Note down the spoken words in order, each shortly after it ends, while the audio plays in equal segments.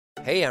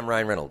Hey, I'm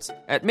Ryan Reynolds.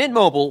 At Mint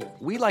Mobile,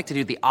 we like to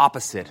do the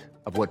opposite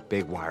of what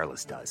Big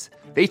Wireless does.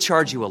 They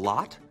charge you a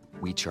lot,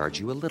 we charge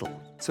you a little.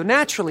 So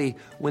naturally,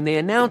 when they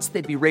announced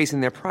they'd be raising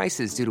their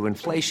prices due to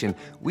inflation,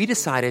 we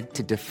decided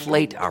to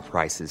deflate our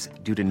prices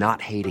due to not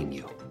hating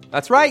you.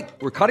 That's right.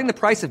 We're cutting the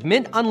price of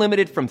Mint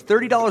Unlimited from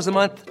 $30 a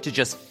month to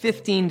just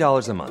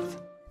 $15 a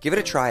month. Give it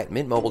a try at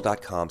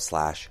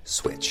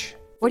mintmobile.com/switch.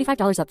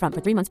 $45 up front for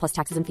 3 months plus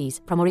taxes and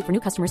fees. Promo rate for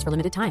new customers for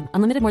limited time.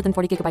 Unlimited more than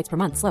 40 gigabytes per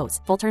month. Slows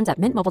full terms at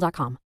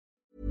mintmobile.com.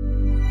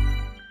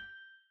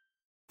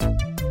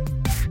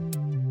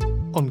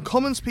 On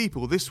Commons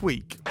People this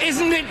week.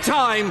 Isn't it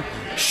time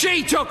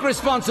she took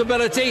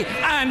responsibility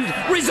and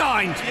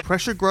resigned?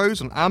 Pressure grows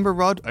on Amber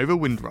Rudd over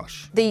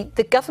Windrush. The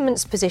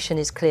government's position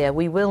is clear.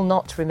 We will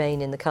not remain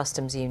in the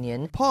customs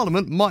union.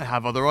 Parliament might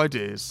have other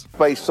ideas.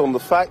 Based on the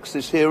facts,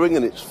 this hearing,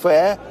 and it's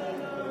fair,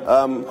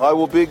 I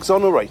will be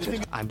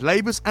exonerated. And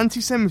Labour's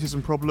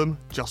anti-Semitism problem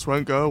just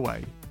won't go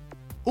away.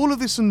 All of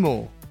this and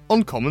more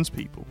on Commons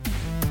People.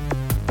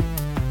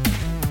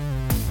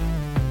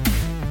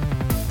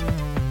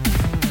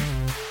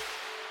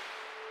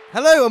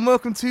 Hello and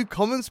welcome to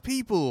Commons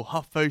People,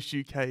 HuffPost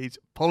UK's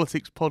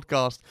politics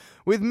podcast,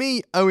 with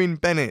me, Owen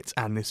Bennett,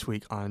 and this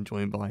week I am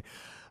joined by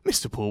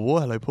Mr. Paul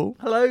War. Hello, Paul.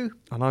 Hello.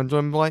 And I'm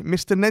joined by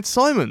Mr. Ned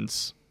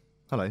Simons.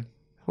 Hello.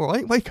 All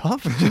right, wake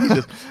up.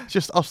 Jesus. It's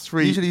just us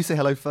three. Usually you say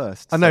hello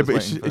first. I know, but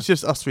it's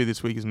just us three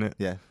this week, isn't it?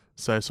 Yeah.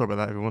 So sorry about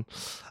that, everyone.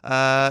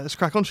 Let's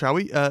crack on, shall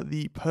we?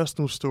 The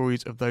personal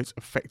stories of those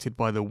affected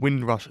by the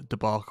Windrush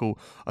debacle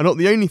are not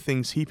the only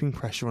things heaping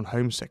pressure on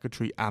Home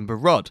Secretary Amber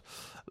Rudd.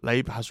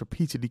 Labour has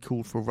repeatedly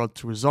called for Rudd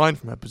to resign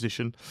from her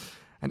position,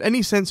 and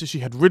any sense that she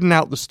had ridden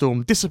out the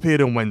storm disappeared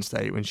on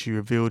Wednesday when she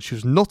revealed she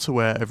was not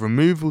aware of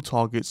removal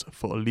targets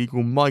for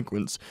illegal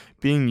migrants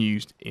being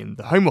used in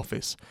the Home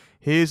Office.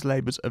 Here's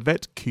Labour's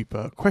Yvette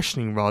Cooper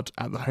questioning Rudd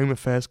at the Home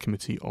Affairs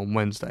Committee on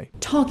Wednesday.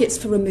 Targets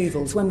for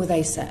removals, when were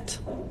they set?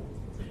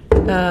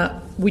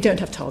 We don't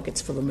have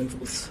targets for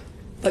removals.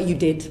 But you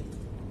did.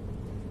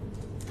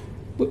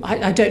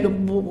 I don't know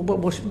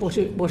what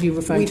are you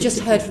referring to? We've just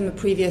heard from the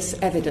previous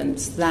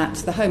evidence that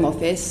the Home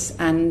Office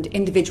and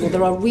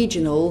there are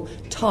regional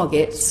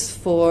targets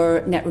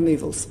for net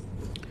removals.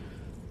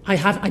 I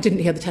didn't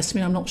hear the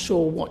testimony. I'm not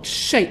sure what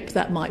shape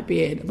that might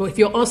be in. But if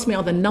you're asking me,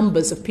 are the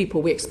numbers of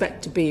people we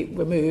expect to be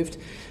removed,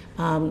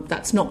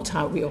 that's not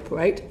how we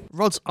operate.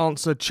 Rudd's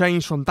answer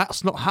changed from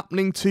 "that's not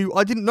happening" to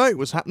 "I didn't know it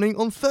was happening"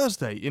 on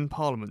Thursday in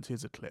Parliament.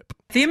 Here's a clip.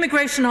 The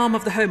immigration arm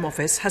of the Home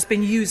Office has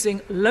been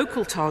using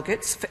local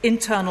targets for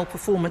internal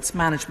performance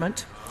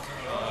management.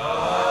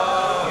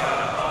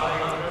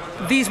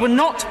 These were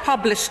not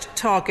published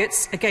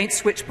targets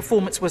against which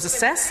performance was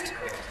assessed.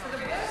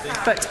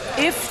 But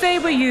if they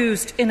were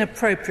used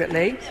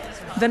inappropriately,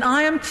 then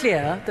I am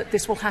clear that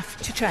this will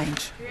have to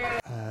change.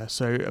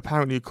 So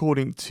apparently,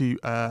 according to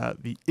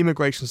the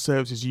Immigration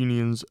Services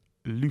Union's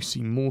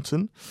Lucy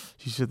Morton,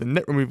 she said the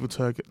net removal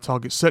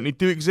targets certainly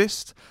do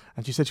exist,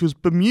 and she said she was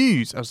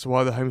bemused as to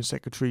why the Home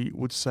Secretary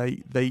would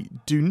say they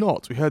do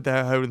not. We heard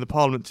her in the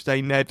Parliament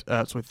today,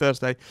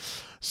 Thursday,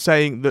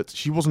 saying that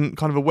she wasn't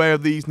kind of aware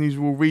of these, and these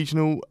were all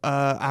regional.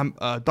 Diane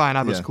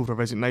Abbott's called for a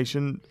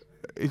resignation.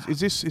 Is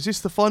this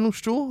the final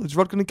straw? Is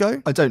Rudd going to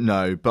go? I don't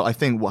know, but I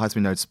think what has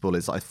been noticeable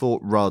is I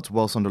thought Rudd,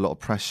 whilst under a lot of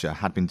pressure,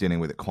 had been dealing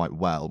with it quite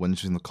well. When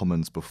she was in the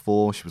Commons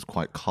before, she was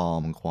quite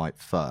calm and quite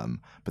firm.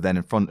 But then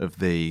in front of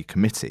the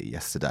committee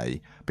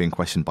yesterday, being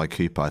questioned by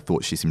Cooper, I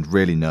thought she seemed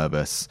really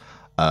nervous,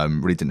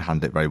 really didn't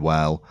handle it very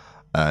well.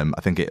 I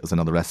think it was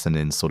another lesson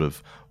in sort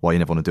of why you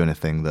never want to do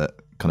anything that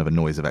kind of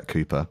annoys Yvette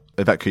Cooper.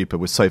 Yvette Cooper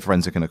was so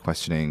forensic in her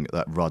questioning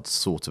that Rudd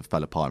sort of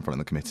fell apart in front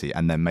of the committee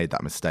and then made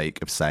that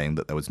mistake of saying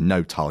that there was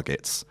no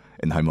targets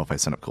in the Home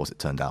Office, and of course it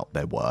turned out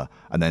there were.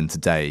 And then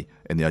today,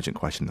 in the urgent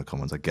question in the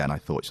Commons, again, I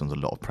thought she was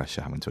under a lot of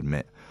pressure having to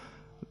admit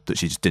that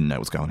she just didn't know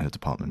what's going on in her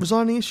department.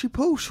 Resigning issue,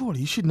 Paul?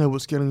 Surely you should know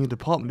what's going on in your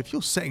department. If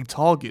you're setting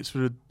targets for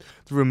the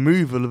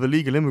removal of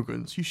illegal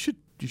immigrants, you should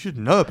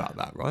know about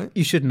that, right?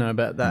 You should know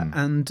about that.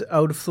 And I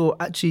would have thought,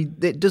 actually,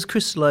 it does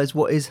crystallise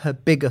what is her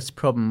biggest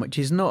problem, which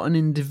is not an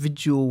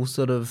individual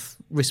sort of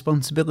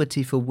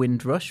responsibility for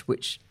Windrush,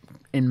 which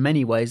in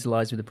many ways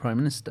lies with the Prime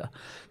Minister.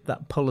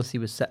 That policy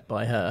was set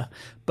by her.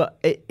 But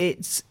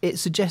it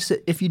suggests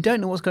that if you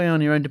don't know what's going on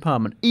in your own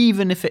department,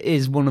 even if it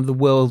is one of the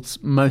world's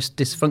most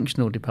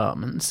dysfunctional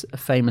departments,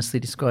 famously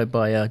described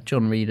by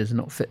John Reid as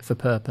not fit for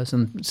purpose,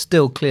 and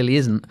still clearly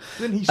isn't.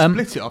 Didn't he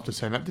split it after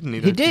saying that, didn't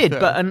he? He did,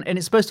 but and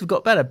it's supposed to have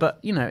got better. But,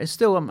 you know, it's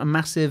still a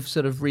massive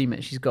sort of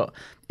remit she's got.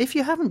 If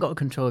you haven't got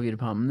control of your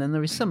department, then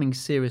there is something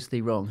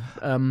seriously wrong.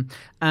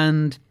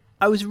 And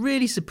I was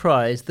really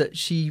surprised that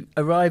she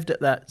arrived at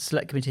that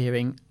select committee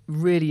hearing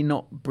really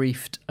not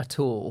briefed at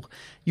all.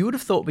 You would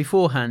have thought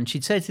beforehand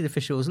she'd say to the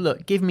officials,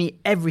 look, give me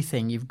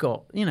everything you've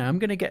got. You know, I'm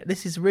going to get,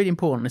 this is really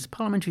important. It's a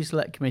parliamentary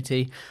select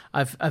committee.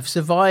 I've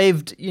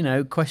survived, you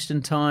know,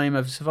 question time.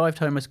 I've survived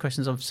homeless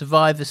questions. I've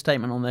survived the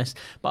statement on this.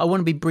 But I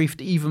want to be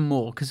briefed even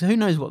more because who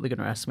knows what they're going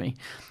to ask me.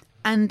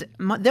 And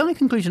the only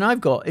conclusion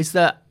I've got is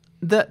that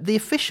that the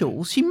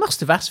officials, she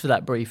must have asked for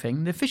that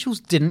briefing, the officials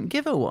didn't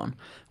give her one.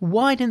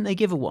 Why didn't they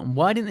give her one?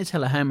 Why didn't they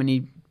tell her how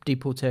many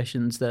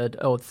deportations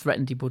or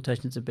threatened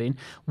deportations have been?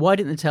 Why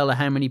didn't they tell her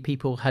how many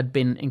people had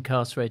been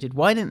incarcerated?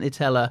 Why didn't they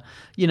tell her,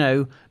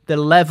 the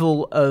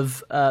level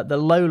of the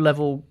low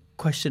level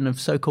question of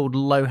so-called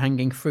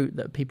low-hanging fruit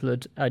that people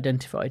had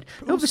identified?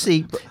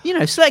 Obviously,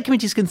 select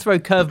committees can throw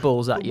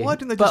curveballs at you. Why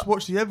didn't they just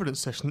watch the evidence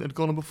session that had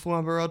gone on before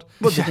Amber Rudd?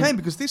 Well, it came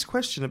because this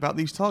question about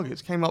these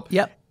targets came up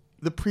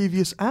the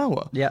previous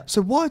hour. Yeah.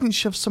 So why didn't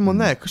she have someone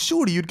there? Because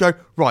surely you'd go,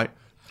 right,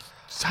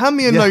 hand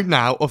me a note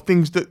now of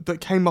things that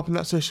came up in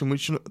that session,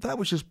 that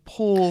was just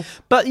poor.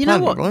 But you know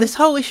planning, what? right? This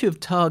whole issue of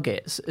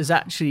targets has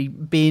actually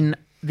been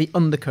the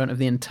undercurrent of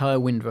the entire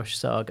Windrush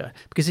saga.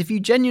 Because if you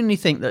genuinely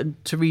think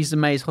that Theresa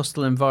May's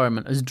hostile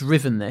environment has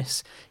driven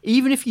this,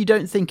 even if you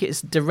don't think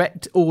it's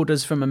direct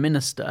orders from a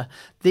minister,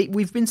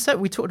 we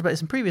talked about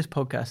this in previous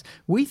podcasts,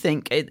 we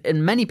think,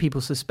 and many people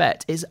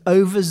suspect, it's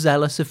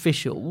overzealous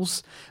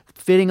officials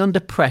feeling under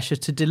pressure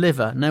to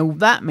deliver. Now,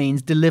 that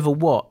means deliver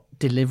what?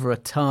 Deliver a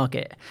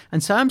target.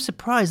 And so I'm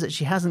surprised that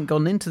she hasn't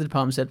gone into the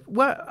department and said,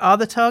 where are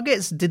the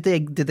targets? Did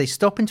they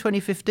stop in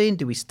 2015?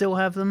 Do we still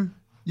have them?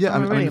 Yeah, I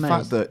mean, the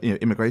fact that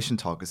immigration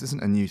targets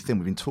isn't a new thing.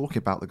 We've been talking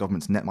about the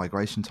government's net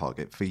migration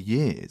target for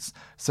years.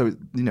 So,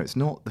 it's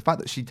not the fact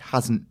that she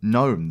hasn't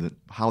known that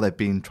how they've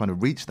been trying to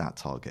reach that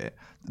target.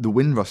 The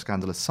Windrush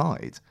scandal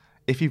aside,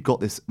 if you've got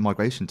this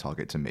migration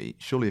target to meet,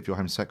 surely if you're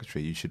Home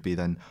Secretary, you should be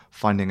then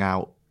finding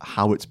out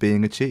how it's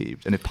being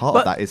achieved. And if part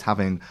of that is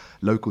having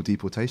local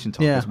deportation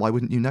targets, why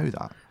wouldn't you know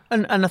that?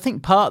 And I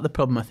think part of the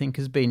problem,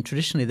 has been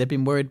traditionally they've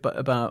been worried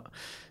about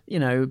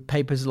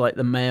papers like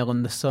the Mail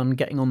and the Sun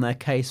getting on their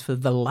case for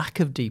the lack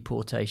of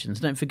deportations.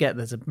 Don't forget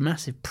there's a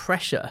massive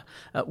pressure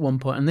at one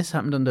point, and this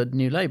happened under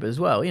New Labour as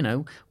well.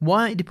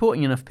 Why aren't you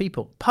deporting enough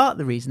people? Part of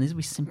the reason is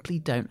we simply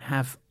don't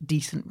have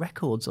decent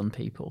records on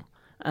people.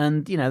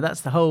 And,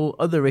 that's the whole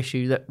other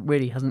issue that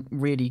really hasn't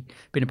really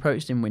been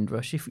approached in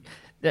Windrush.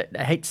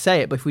 I hate to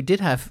say it, but if we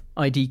did have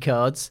ID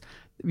cards,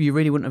 you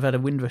really wouldn't have had a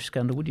Windrush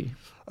scandal, would you?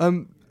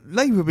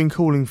 Labour have been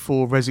calling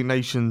for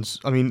resignations.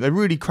 I mean, they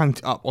really cranked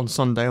it up on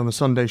Sunday, on the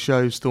Sunday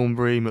show,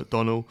 Thornbury,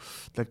 McDonnell.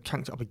 They've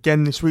cranked it up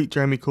again this week.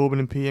 Jeremy Corbyn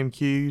and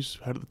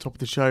PMQs, heard at the top of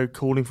the show,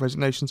 calling for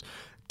resignations.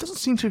 Doesn't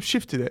seem to have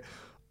shifted it.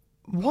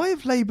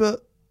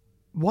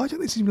 Why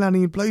don't they seem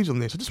landing in blows on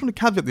this? I just want to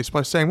caveat this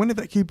by saying when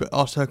Yvette Cooper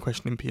asked her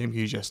question in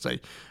PMQs yesterday,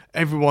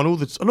 everyone, a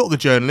lot of the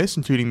journalists,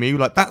 including me, were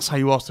like, that's how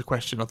you ask the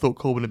question. I thought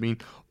Corbyn had been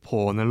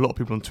poor. And then a lot of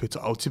people on Twitter,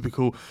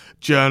 typical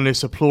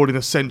journalists applauding a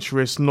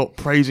centrist, not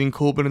praising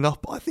Corbyn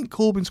enough. But I think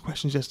Corbyn's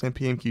questions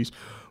yesterday in PMQs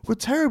were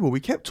terrible.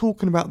 We kept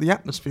talking about the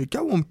atmosphere.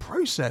 Go on,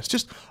 process.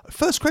 Just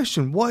first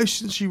question, why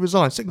shouldn't she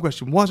resign? Second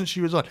question, why doesn't she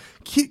resign?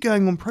 Keep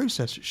going on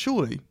process,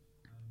 surely.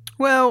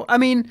 Well, I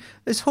mean,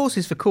 there's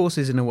horses for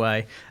courses in a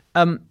way.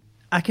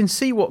 I can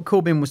see what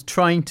Corbyn was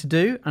trying to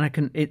do,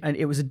 and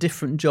it was a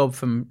different job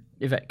from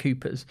Yvette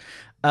Cooper's.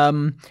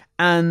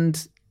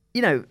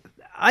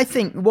 I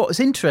think what's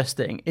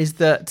interesting is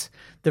that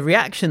the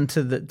reaction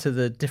to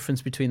the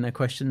difference between their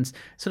questions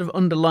sort of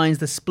underlines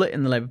the split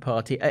in the Labour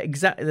Party at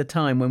exactly the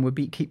time when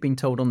we keep being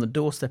told on the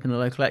doorstep in the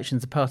local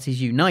elections the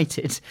party's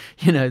united.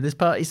 This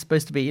party's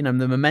supposed to be, the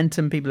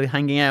momentum, people are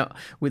hanging out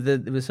with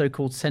the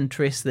so-called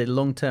centrists, the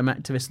long-term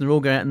activists, and they're all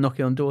going out and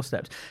knocking on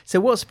doorsteps. So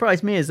what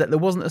surprised me is that there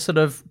wasn't a sort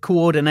of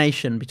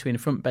coordination between the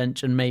front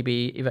bench and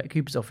maybe Yvette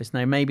Cooper's office.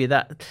 Now, maybe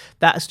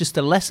that's just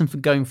a lesson for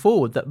going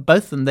forward, that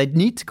both of them, they'd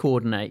need to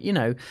coordinate.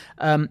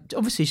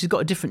 Obviously she's got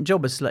a different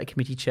job as Select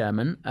Committee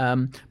Chairman,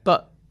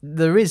 but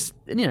there is,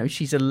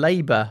 she's a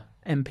Labour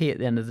MP at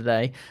the end of the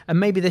day, and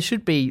maybe there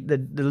should be the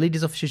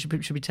leader's office should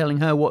be telling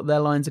her what their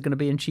lines are going to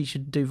be, and she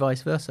should do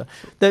vice versa.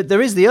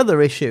 There is the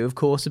other issue, of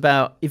course,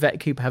 about Yvette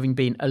Cooper having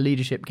been a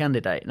leadership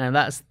candidate. Now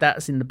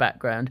that's in the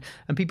background,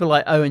 and people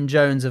like Owen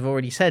Jones have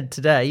already said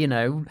today,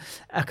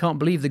 I can't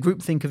believe the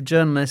groupthink of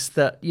journalists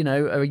that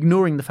are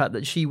ignoring the fact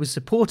that she was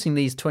supporting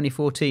these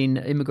 2014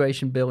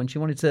 immigration bill and she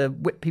wanted to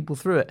whip people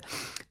through it.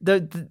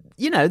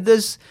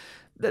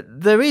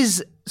 There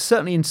is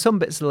certainly in some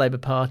bits of the Labour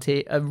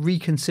Party a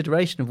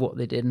reconsideration of what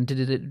they did and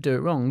did it do it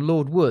wrong.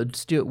 Lord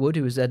Stuart Wood,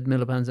 who was Ed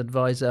Miliband's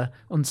advisor,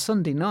 on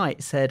Sunday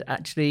night said,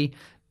 actually,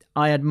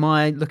 I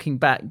admire, looking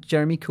back,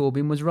 Jeremy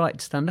Corbyn was right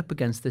to stand up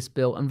against this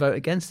bill and vote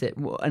against it.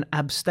 And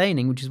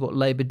abstaining, which is what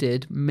Labour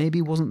did,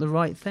 maybe wasn't the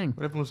right thing.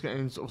 Well, everyone was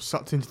getting sort of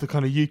sucked into the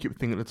kind of UKIP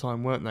thing at the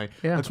time, weren't they?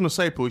 Yeah. I just want to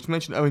say, Paul, if you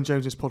mention Owen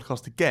Jones'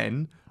 podcast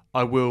again,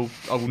 I will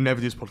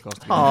never do this podcast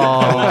again.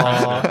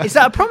 Oh, is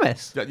that a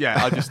promise?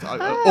 Yeah,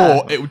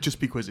 or it would just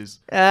be quizzes.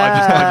 I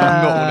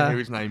do not want to hear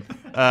his name.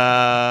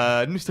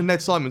 Mr.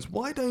 Ned Simons,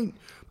 why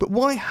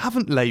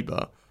haven't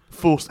Labour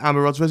forced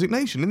Amber Rudd's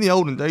resignation? In the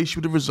olden days, she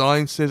would have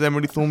resigned, says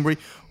Emily Thornberry.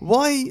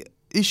 Why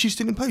is she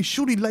still in post?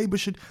 Surely Labour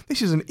should...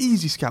 This is an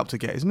easy scalp to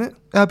get, isn't it?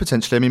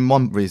 Potentially. I mean,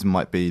 one reason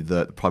might be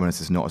that the Prime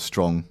Minister is not as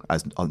strong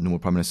as normal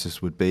Prime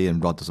Ministers would be,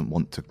 and Rudd doesn't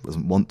want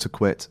to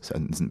quit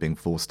and isn't being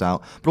forced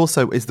out. But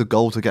also, is the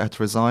goal to get her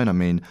to resign? I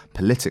mean,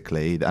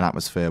 politically, an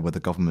atmosphere where the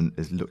government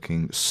is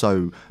looking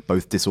so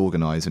both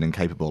disorganised and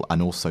incapable,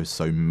 and also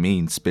so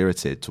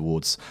mean-spirited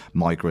towards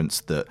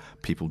migrants that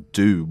people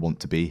do want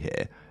to be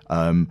here.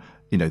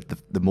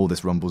 The more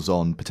this rumbles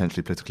on,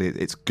 potentially politically,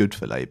 it's good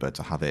for Labour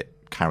to have it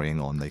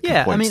carrying on. They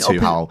can point to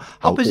how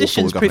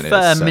oppositions awful the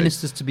prefer is, so.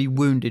 ministers to be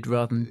wounded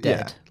rather than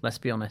dead. Let's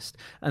be honest.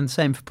 And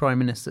same for prime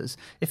ministers.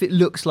 If it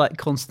looks like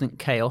constant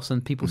chaos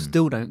and people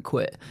still don't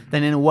quit,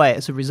 then in a way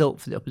it's a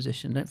result for the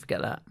opposition. Don't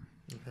forget that.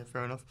 Okay,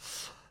 fair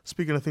enough.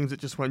 Speaking of things that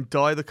just won't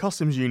die, the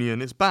Customs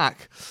Union is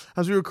back.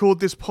 As we record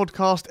this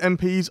podcast,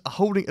 MPs are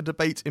holding a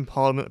debate in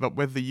Parliament about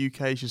whether the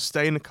UK should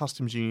stay in the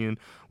Customs Union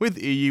with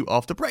the EU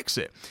after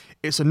Brexit.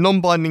 It's a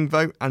non-binding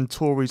vote and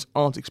Tories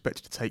aren't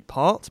expected to take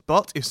part,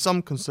 but if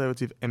some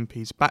Conservative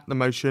MPs back the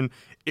motion,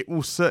 it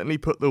will certainly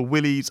put the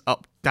willies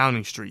up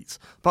Downing Street.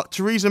 But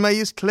Theresa May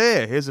is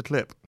clear. Here's a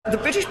clip. The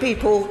British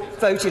people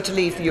voted to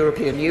leave the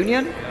European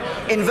Union.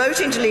 In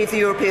voting to leave the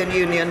European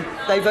Union,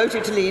 they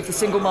voted to leave the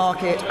single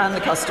market and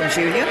the customs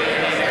union.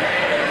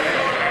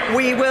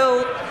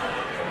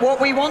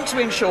 What we want to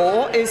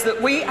ensure is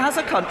that we as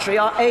a country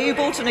are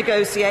able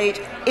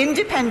to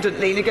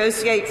independently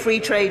negotiate free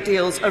trade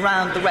deals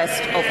around the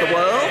rest of the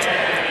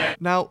world.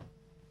 Now,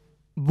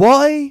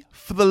 why,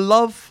 for the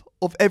love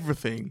of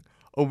everything,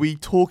 are we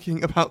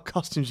talking about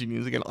customs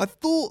unions again? I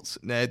thought,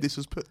 Ned, this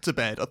was put to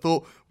bed. I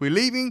thought we're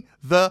leaving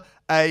the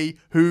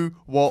who,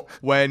 what,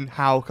 when,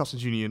 how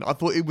customs union. I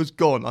thought it was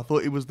gone. I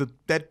thought it was the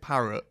dead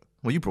parrot.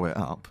 Well, you brought it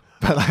up.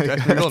 But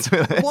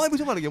why are we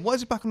talking about it again? Why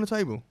is it back on the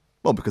table?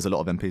 Well, because a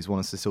lot of MPs want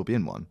us to still be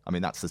in one. I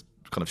mean, that's the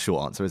kind of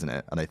short answer, isn't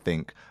it? And they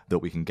think that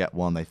we can get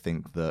one. They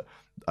think that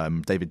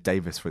David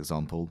Davis, for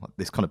example,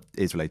 this kind of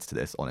is related to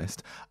this,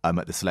 honest.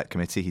 At the Select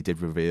Committee, he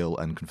did reveal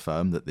and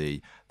confirm that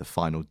the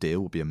final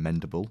deal will be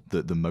amendable,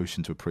 that the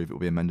motion to approve it will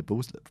be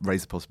amendable,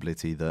 raise the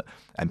possibility that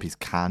MPs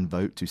can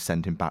vote to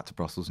send him back to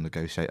Brussels and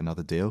negotiate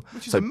another deal.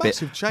 Which is a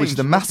massive change. Which is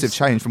a massive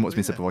change from what's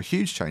been said before, a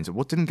huge change.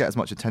 What didn't get as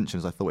much attention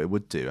as I thought it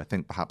would do, I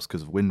think perhaps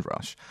because of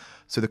Windrush.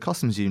 So the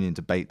customs union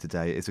debate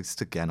today is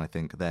just, again, I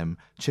think, them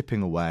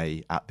chipping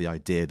away at the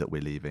idea that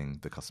we're leaving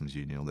the customs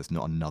union, or there's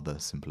not another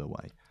simpler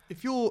way.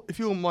 If you're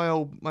my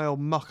old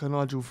mucker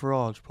Nigel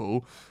Farage,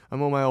 Paul,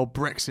 and all my old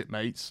Brexit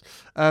mates,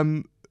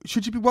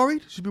 should you be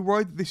worried? Should you be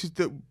worried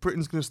that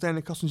Britain's going to stay in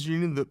the customs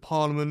union, that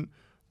Parliament,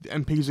 the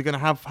MPs are going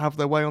to have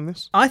their way on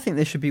this? I think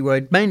they should be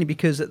worried, mainly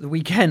because at the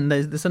weekend,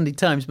 the Sunday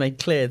Times made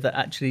clear that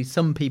actually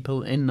some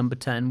people in Number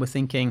 10 were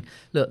thinking,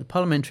 look, the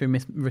parliamentary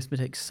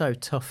arithmetic's so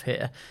tough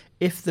here.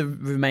 If the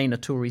Remainer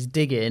Tories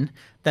dig in,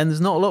 then there's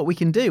not a lot we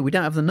can do. We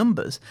don't have the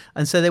numbers.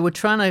 And so they were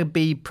trying to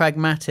be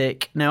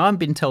pragmatic. Now, I've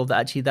been told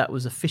that actually that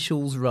was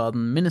officials rather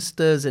than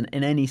ministers in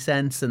any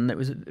sense, and that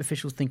was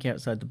officials thinking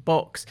outside the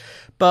box.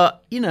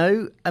 But,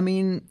 I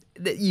mean,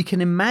 you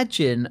can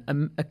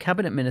imagine a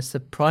cabinet minister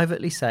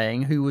privately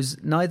saying, who was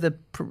neither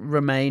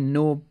Remain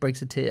nor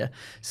Brexiteer,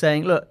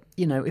 saying, look,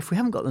 if we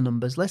haven't got the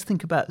numbers, let's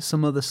think about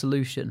some other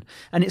solution.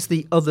 And it's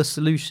the other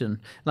solution.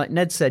 Like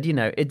Ned said,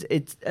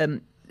 it's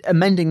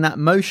amending that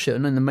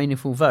motion and the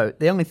meaningful vote,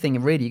 the only thing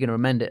really you're going to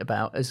amend it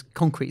about is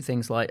concrete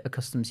things like a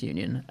customs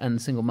union and the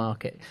single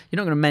market. You're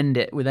not going to amend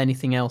it with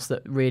anything else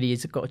that really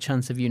has got a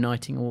chance of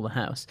uniting all the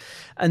House.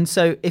 And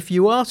so if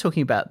you are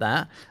talking about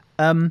that,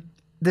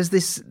 there's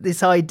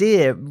this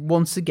idea,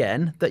 once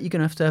again, that you're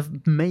going to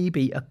have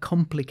maybe a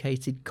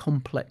complicated,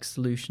 complex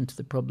solution to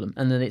the problem,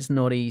 and that it's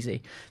not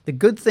easy. The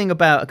good thing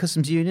about a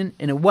customs union,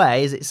 in a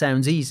way, is it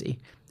sounds easy.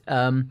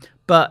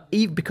 But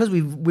because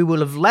we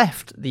will have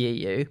left the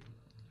EU,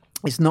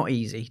 it's not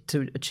easy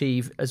to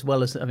achieve, as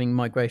well as having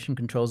migration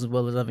controls, as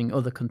well as having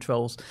other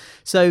controls.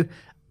 So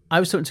I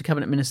was talking to a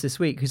cabinet minister this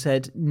week who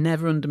said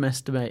never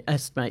underestimate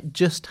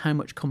just how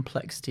much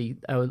complexity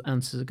our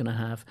answers are going to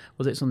have,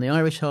 whether it's on the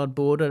Irish hard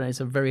border and it's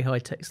a very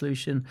high-tech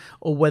solution,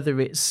 or whether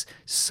it's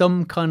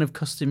some kind of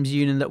customs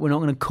union that we're not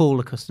going to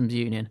call a customs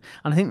union.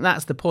 And I think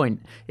that's the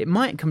point. It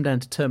might come down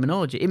to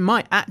terminology. It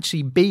might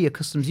actually be a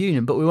customs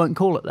union, but we won't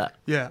call it that.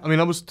 Yeah, I mean,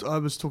 I was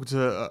talking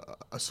to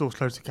a source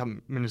close to the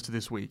cabinet minister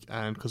this week,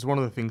 and because one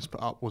of the things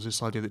put up was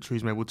this idea that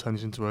Theresa May will turn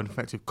this into an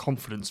effective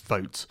confidence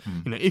vote.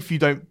 If you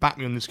don't back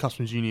me on this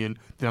customs union,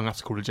 then I'm going to have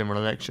to call a general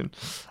election.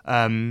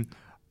 And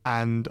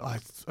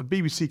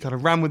BBC kind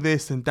of ran with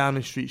this, and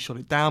Downing Street shot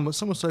it down. But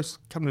some of those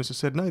cabinet ministers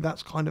said, no,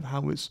 that's kind of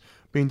how it's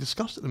being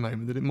discussed at the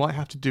moment, that it might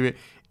have to do it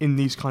in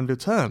these kind of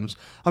terms.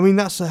 I mean,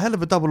 that's a hell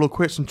of a double or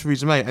quits from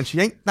Theresa May, and she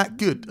ain't that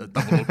good at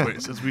double or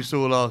quits, as we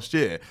saw last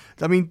year.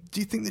 I mean,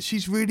 do you think that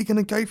she's really going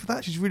to go for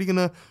that? She's really going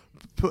to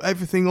put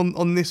everything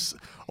on this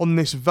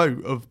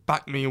vote of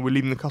back me or we're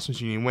leaving the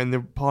customs union, when the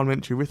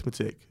parliamentary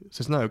arithmetic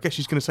says no? I guess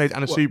she's going to say to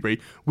Anna Soubry,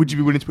 would you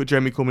be willing to put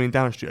Jeremy Corbyn in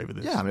Downing Street over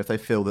this? Yeah, I mean, if they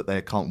feel that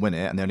they can't win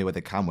it, and the only way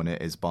they can win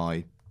it is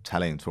by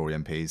telling Tory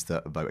MPs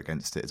that a vote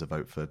against it is a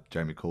vote for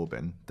Jeremy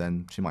Corbyn,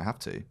 then she might have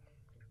to.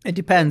 It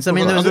depends. I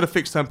mean, under the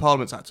Fixed Term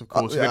Parliaments Act, of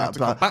course, you have to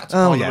come back to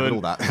Parliament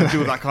all that. and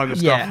do all that kind of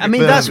stuff. Yeah, I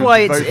mean, that's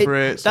why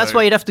that's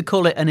why you'd have to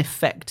call it an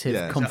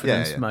effective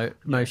confidence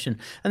motion.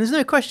 And there's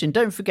no question.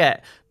 Don't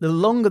forget, the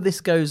longer this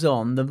goes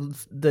on,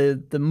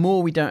 the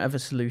more we don't have a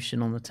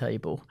solution on the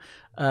table,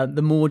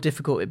 the more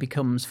difficult it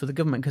becomes for the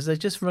government because they're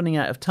just running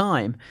out of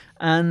time.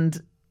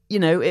 And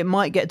it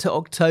might get to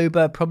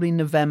October, probably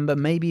November,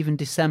 maybe even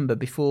December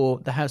before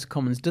the House of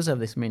Commons does have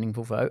this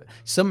meaningful vote.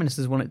 Some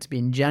ministers want it to be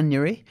in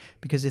January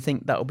because they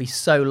think that will be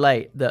so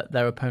late that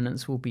their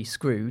opponents will be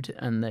screwed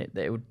and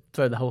they would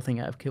throw the whole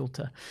thing out of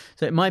kilter.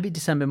 So it might be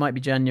December, it might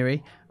be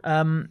January.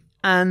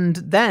 And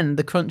then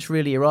the crunch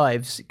really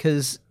arrives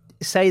because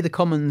say the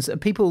Commons,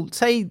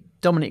 say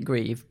Dominic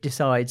Grieve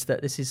decides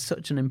that this is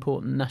such an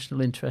important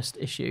national interest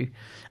issue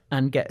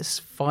and gets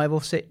 5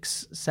 or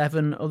 6,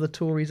 7 other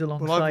Tories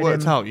alongside him. Well, I've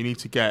worked out you need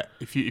to get,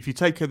 if you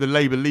take the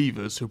Labour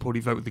leavers who'll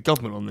probably vote with the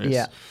government on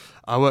this,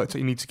 I worked out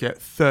you need to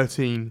get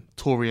 13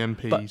 Tory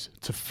MPs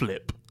to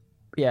flip.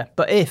 Yeah,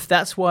 but if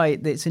that's why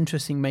it's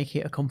interesting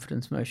making it a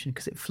confidence motion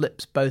because it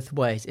flips both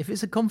ways. If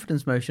it's a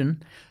confidence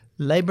motion,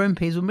 Labour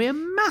MPs will be a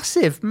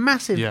massive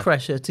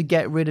pressure to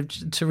get rid of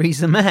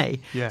Theresa May.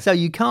 Yeah. So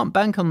you can't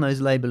bank on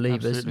those Labour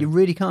levers. Absolutely. You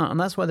really can't. And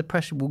that's why the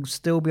pressure will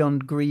still be on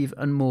Grieve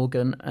and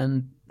Morgan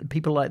and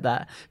people like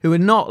that who are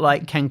not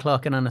like Ken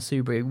Clarke and Anna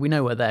Soubry. We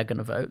know where they're going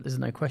to vote. There's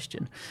no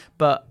question.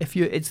 But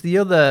it's the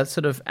other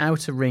sort of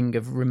outer ring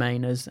of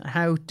Remainers.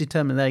 How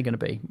determined they're going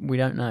to be, we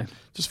don't know.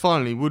 Just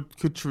finally,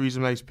 could Theresa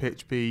May's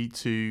pitch be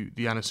to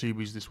the Anna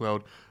Soubrys of this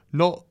world,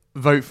 not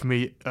vote for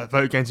me,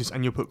 vote against this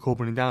and you'll put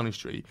Corbyn in Downing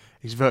Street,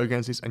 is vote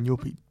against this and you'll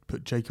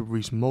put Jacob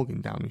Rees-Mogg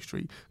in Downing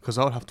Street because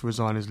I'll have to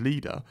resign as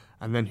leader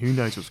and then who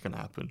knows what's going to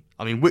happen.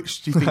 I mean,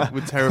 which do you think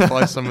would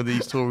terrify some of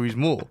these Tories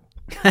more?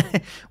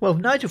 Well,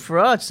 Nigel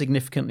Farage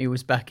significantly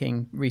was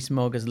backing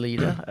Rees-Mogg as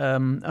leader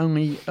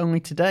only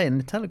today in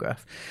the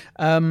Telegraph.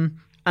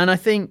 And I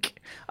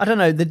think, I don't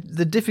know,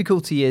 the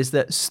difficulty is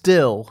that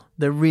still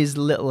there is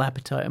little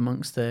appetite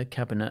amongst the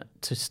cabinet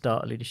to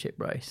start a leadership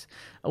race.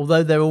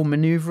 Although they're all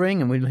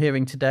manoeuvring, and we're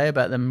hearing today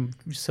about them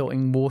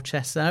sorting war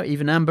chests out.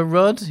 Even Amber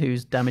Rudd,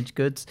 who's damaged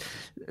goods,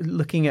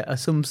 looking at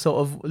some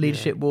sort of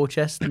leadership war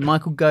chest. And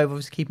Michael Gove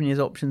obviously keeping his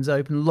options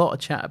open. A lot of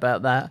chat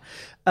about that.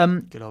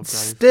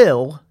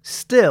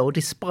 Still,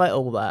 despite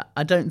all that,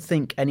 I don't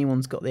think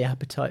anyone's got the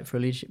appetite for a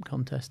leadership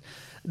contest.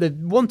 The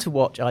one to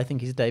watch, I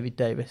think, is David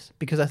Davis,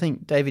 because I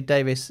think David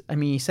Davis, I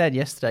mean, he said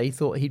yesterday he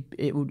thought he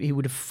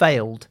would have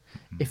failed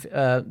if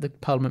the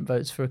Parliament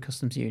votes for a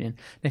customs union.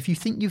 Now, if you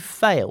think you've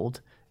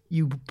failed,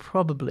 you would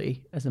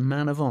probably, as a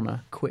man of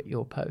honour, quit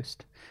your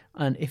post.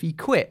 And if he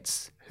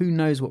quits, who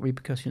knows what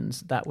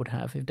repercussions that would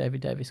have if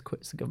David Davis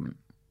quits the government.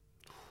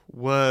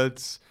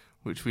 Words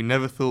which we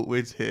never thought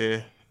we'd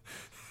hear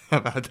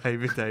about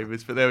David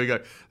Davis, but there we go.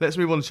 Let's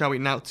move on, shall we,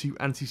 now to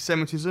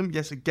anti-Semitism.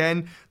 Yes,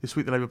 again, this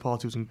week the Labour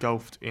Party was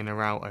engulfed in a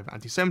row over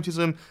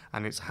anti-Semitism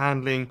and its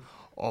handling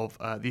of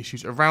the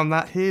issues around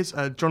that. Here's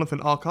Jonathan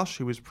Arkush,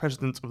 who is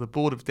President of the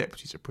Board of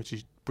Deputies at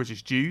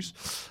British Jews,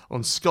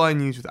 on Sky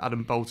News with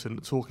Adam Bolton,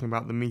 talking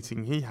about the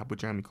meeting he had with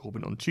Jeremy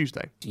Corbyn on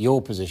Tuesday.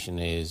 Your position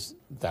is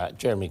that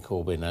Jeremy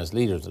Corbyn, as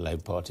leader of the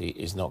Labour Party,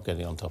 is not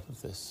getting on top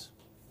of this?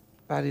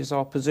 That is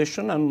our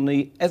position, and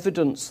the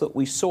evidence that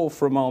we saw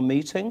from our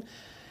meeting,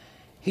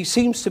 he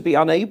seems to be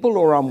unable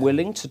or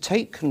unwilling to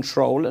take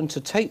control and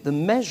to take the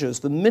measures,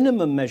 the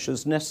minimum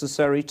measures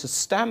necessary to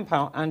stamp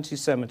out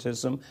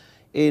anti-Semitism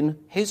in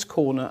his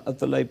corner of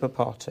the Labour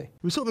Party.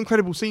 It was sort of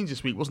incredible scenes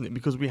this week, wasn't it?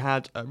 Because we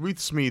had Ruth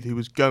Smeeth, who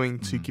was going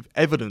to give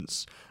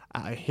evidence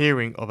at a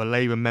hearing of a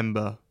Labour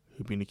member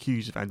who'd been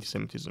accused of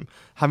anti-Semitism,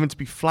 having to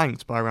be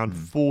flanked by around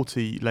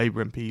 40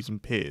 Labour MPs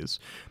and peers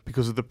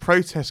because of the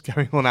protests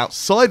going on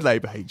outside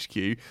Labour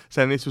HQ,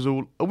 saying this was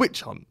all a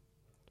witch hunt.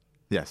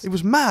 Yes. It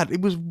was mad. It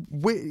was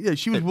weird. Yeah,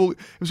 she was walking.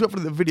 It was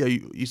from the video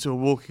you saw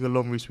walking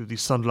along with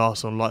these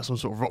sunglasses on, like some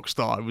sort of rock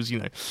star. It was,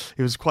 it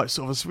was quite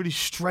sort of a really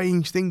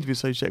strange thing to be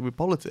associated with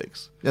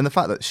politics. And the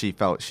fact that she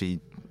felt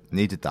she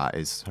needed that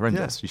is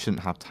horrendous. Yeah. You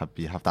shouldn't have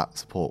to have that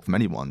support from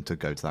anyone to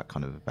go to that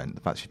kind of event.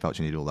 The fact she felt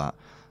she needed all that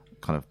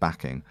kind of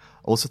backing.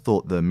 I also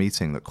thought the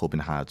meeting that Corbyn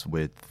had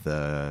with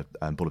the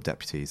Board of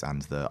Deputies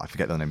and I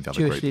forget the name of the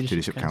other group,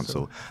 Leadership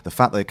Council, the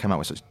fact that they came out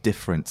with such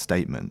different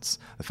statements,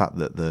 the fact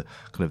that the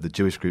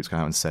Jewish groups came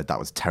out and said that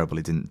was terrible,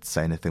 it didn't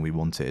say anything we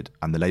wanted,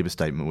 and the Labour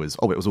statement was,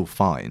 it was all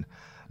fine.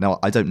 Now,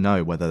 I don't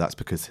know whether that's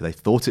because they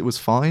thought it was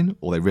fine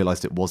or they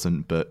realised it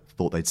wasn't but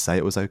thought they'd say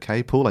it was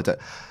okay, Paul. I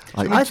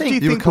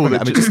think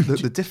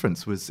the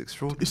difference was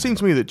extraordinary. It seems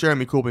to me that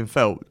Jeremy Corbyn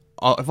felt,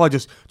 if I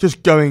just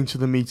going to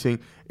the meeting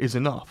is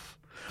enough.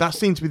 That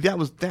seems to be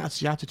that's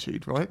the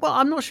attitude, right? Well,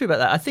 I'm not sure about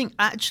that. I think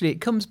actually it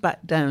comes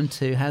back down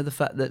to how the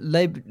fact that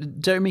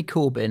Jeremy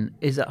Corbyn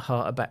is at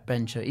heart a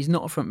backbencher. He's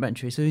not a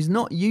frontbencher, so he's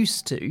not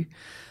used to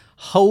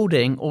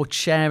holding or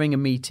chairing a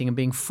meeting and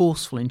being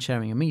forceful in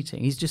chairing a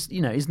meeting. He's just,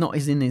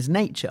 he's in his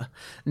nature.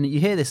 And you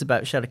hear this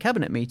about shadow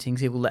cabinet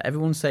meetings. He will let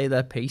everyone say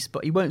their piece,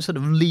 but he won't sort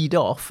of lead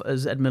off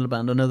as Ed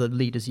Miliband and other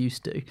leaders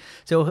used to.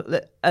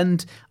 So,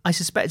 and I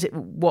suspect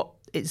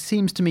it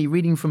seems to me,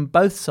 reading from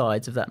both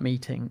sides of that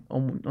meeting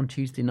on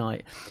Tuesday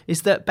night,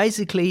 is that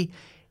basically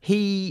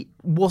he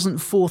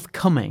wasn't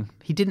forthcoming.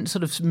 He didn't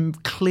sort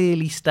of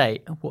clearly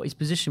state what his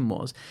position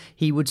was.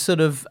 He would sort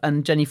of,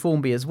 and Jenny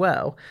Formby as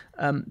well,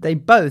 they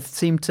both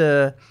seemed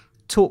to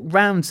talk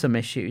round some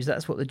issues.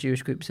 That's what the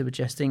Jewish groups are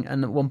suggesting.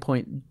 And at one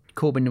point,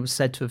 Corbyn was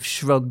said to have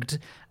shrugged.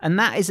 And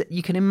that is,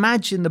 you can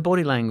imagine the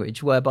body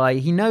language whereby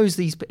he knows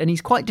these, and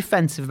he's quite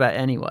defensive about it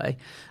anyway.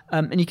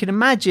 And you can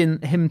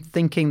imagine him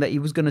thinking that he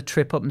was going to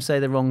trip up and say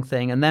the wrong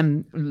thing, and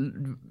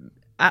then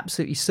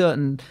absolutely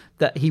certain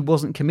that he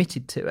wasn't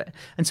committed to it.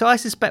 And so I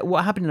suspect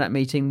what happened in that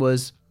meeting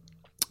was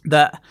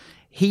that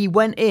he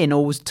went in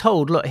or was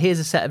told, look, here's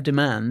a set of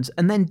demands,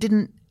 and then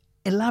didn't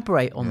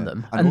elaborate on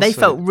them. And also, they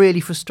felt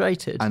really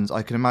frustrated. And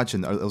I can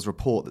imagine there was a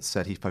report that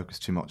said he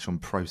focused too much on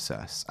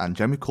process. And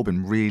Jeremy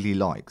Corbyn really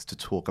likes to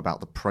talk about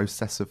the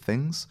process of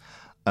things.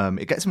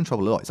 It gets him in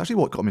trouble a lot. It's actually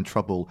what got him in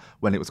trouble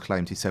when it was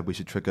claimed he said we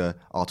should trigger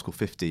Article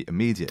 50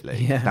 immediately.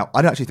 Yeah. Now,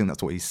 I don't actually think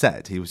that's what he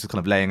said. He was just kind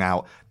of laying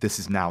out, this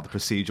is now the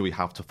procedure we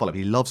have to follow.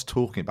 He loves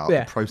talking about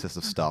the process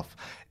of stuff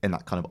in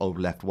that kind of old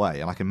left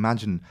way. And I can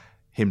imagine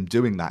him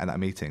doing that in that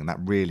meeting and that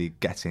really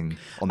getting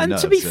on the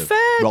nerves. And to be fair...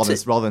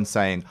 Rather than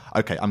saying,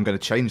 OK, I'm going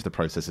to change the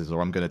processes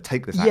or I'm going to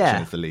take this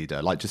action as the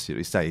leader. Like, just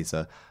you say, he's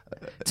to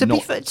be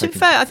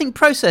fair, I think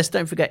process,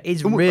 don't forget,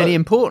 is really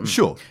important.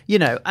 Sure. You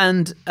know,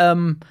 and...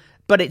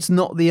 but it's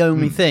not the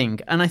only thing.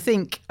 And I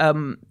think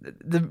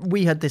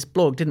we had this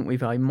blog, didn't we,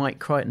 by Mike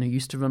Crichton, who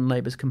used to run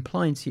Labour's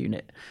compliance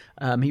unit.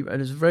 He wrote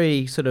a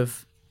very sort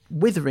of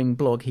withering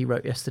blog he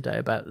wrote yesterday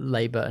about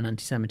Labour and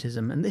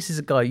anti-Semitism. And this is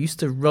a guy who used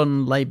to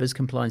run Labour's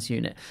compliance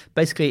unit,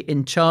 basically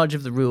in charge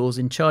of the rules,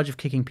 in charge of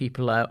kicking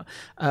people out,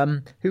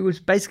 who was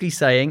basically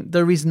saying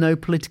there is no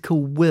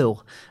political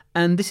will.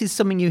 And this is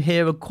something you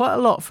hear quite a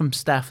lot from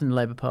staff in the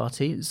Labour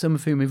Party, some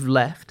of whom have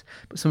left,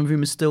 but some of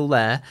whom are still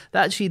there,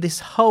 that actually this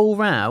whole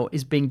row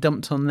is being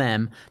dumped on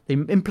them. The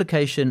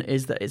implication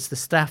is that it's the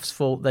staff's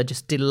fault, they're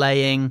just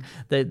delaying,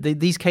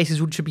 these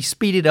cases should be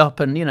speeded up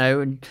and, you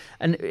know,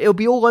 and it'll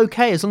be all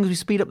okay as long as we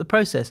speed up the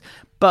process.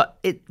 But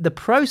the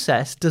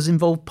process does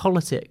involve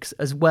politics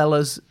as well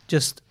as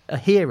just a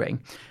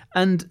hearing.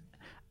 And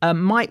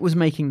Mike was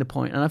making the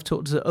point, and I've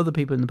talked to other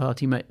people in the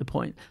party who make the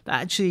point, that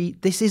actually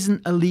this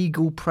isn't a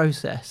legal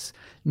process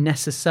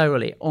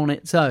necessarily on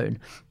its own.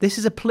 This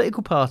is a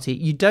political party.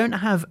 You don't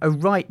have a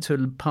right to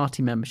a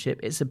party membership.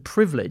 It's a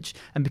privilege.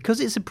 And because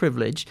it's a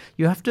privilege,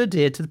 you have to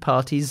adhere to the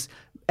party's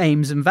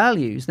aims and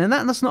values. Now,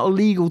 that's not a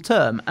legal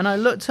term. And I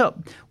looked up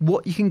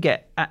what you can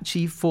get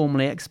actually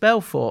formally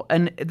expelled for.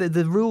 And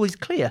the rule is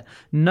clear.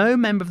 No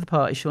member of the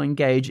party shall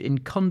engage in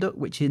conduct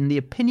which, in the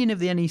opinion of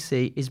the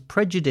NEC, is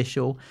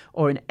prejudicial,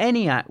 or in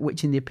any act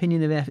which, in the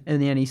opinion of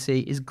the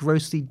NEC, is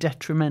grossly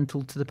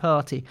detrimental to the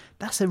party.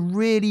 That's a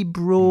really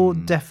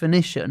broad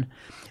definition.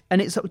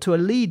 And it's up to a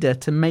leader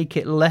to make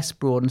it less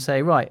broad and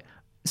say, right,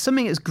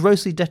 something that's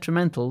grossly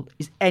detrimental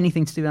is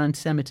anything to do with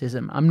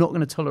anti-Semitism. I'm not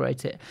going to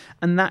tolerate it.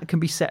 And that can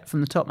be set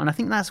from the top. And I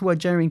think that's where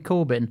Jeremy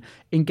Corbyn,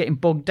 in getting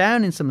bogged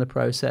down in some of the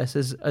process,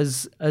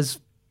 has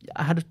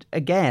had,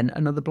 again,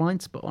 another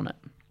blind spot on it.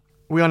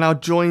 We are now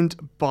joined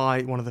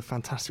by one of the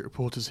fantastic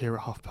reporters here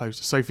at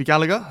HuffPost, Sophie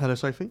Gallagher. Hello,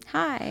 Sophie.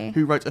 Hi.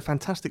 Who wrote a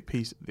fantastic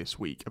piece this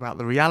week about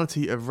the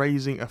reality of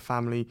raising a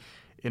family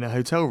in a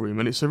hotel room.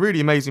 And it's a really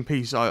amazing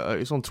piece.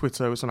 It's on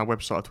Twitter, it's on our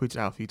website, I tweeted it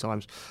out a few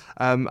times.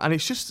 And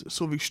it's just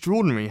sort of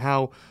extraordinary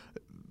how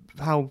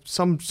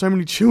so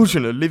many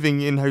children are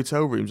living in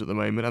hotel rooms at the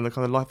moment and the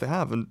kind of life they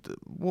have. And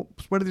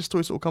where did this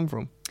story sort of come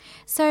from?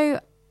 So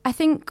I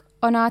think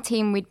on our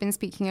team, we'd been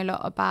speaking a lot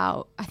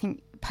about, I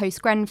think,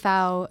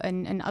 post-Grenfell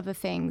and other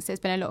things. There's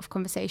been a lot of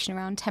conversation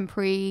around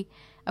temporary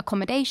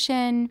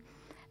accommodation,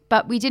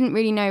 but we didn't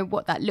really know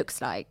what that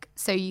looks like.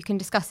 So you can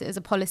discuss it as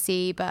a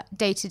policy, but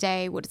day to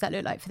day, what does that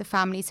look like for the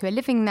families who are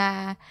living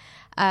there?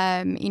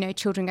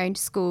 Children going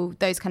to school,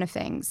 those kind of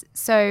things.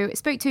 So I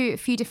spoke to a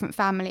few different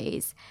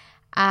families,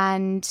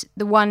 and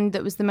the one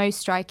that was the most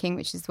striking,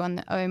 which is the one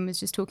that Owen was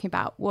just talking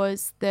about,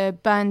 was the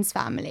Burns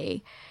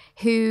family,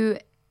 who,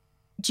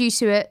 due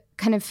to a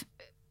kind of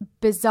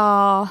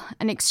bizarre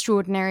and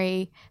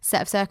extraordinary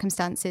set of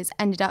circumstances,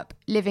 ended up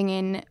living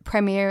in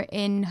Premier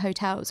Inn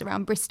hotels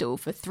around Bristol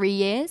for 3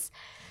 years.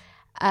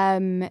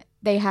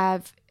 They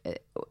have,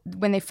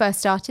 when they first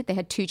started, they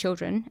had 2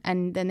 children,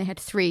 and then they had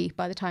 3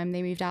 by the time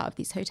they moved out of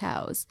these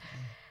hotels.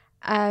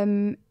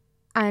 And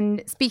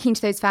speaking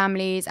to those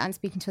families and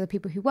speaking to other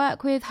people who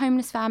work with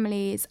homeless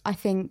families, I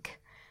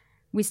think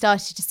we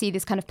started to see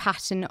this kind of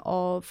pattern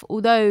of,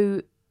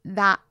 although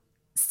that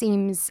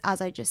seems, as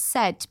I just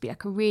said, to be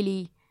like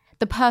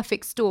the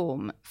perfect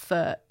storm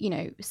for,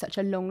 such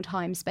a long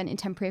time spent in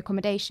temporary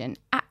accommodation,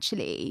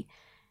 actually,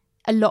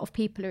 a lot of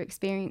people are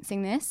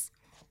experiencing this.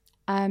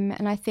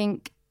 And I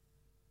think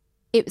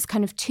it was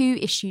kind of 2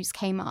 issues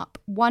came up.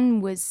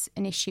 One was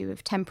an issue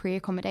of temporary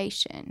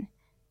accommodation.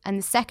 And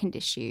the second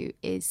issue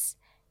is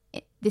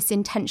this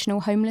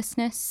intentional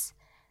homelessness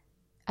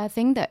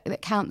thing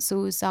that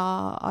councils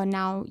are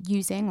now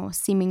using or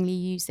seemingly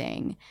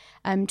using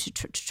to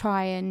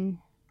try and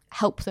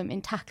help them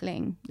in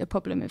tackling the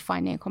problem of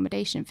finding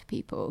accommodation for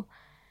people.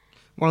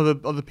 One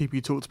of the other people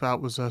you talked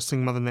about was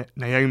single mother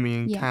Naomi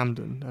in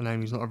Camden.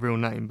 Naomi's not a real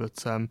name,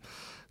 but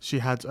she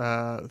had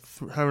her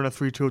and her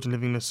 3 children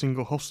living in a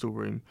single hostel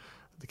room.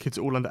 The kids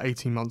are all under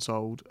 18 months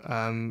old,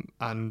 and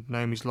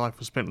Naomi's life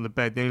was spent on the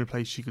bed, the only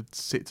place she could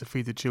sit to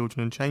feed the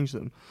children and change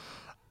them.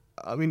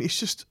 I mean, it's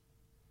just...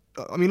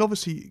 I mean,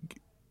 obviously,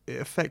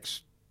 it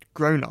affects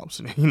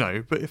grown-ups,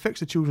 but it affects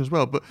the children as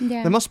well. But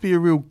there must be a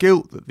real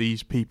guilt that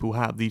these people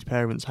have, these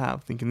parents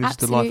have, thinking this is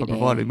the life I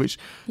provided, which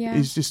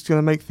is just going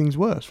to make things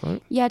worse,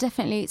 right? Yeah,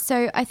 definitely.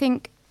 So I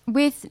think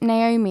with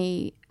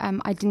Naomi,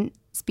 I didn't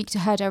speak to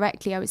her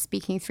directly. I was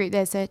speaking through,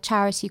 there's a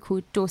charity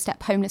called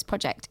Doorstep Homeless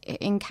Project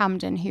in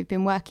Camden who've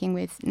been working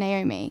with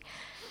Naomi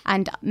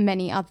and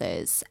many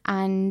others.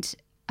 And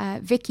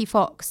Vicky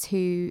Fox,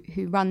 who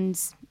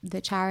runs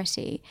the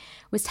charity,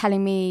 was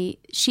telling me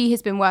she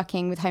has been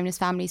working with homeless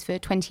families for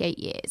 28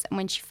 years. And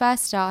when she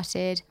first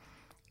started,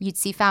 you'd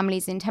see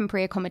families in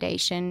temporary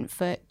accommodation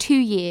for 2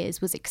 years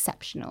was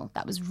exceptional.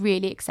 That was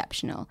really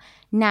exceptional.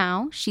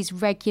 Now she's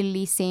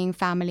regularly seeing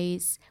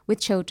families with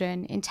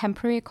children in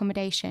temporary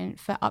accommodation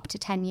for up to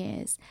 10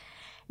 years.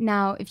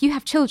 Now, if you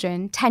have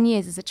children, 10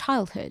 years is a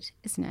childhood,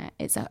 isn't it?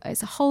 It's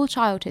a whole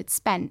childhood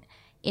spent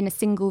in a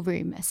single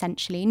room,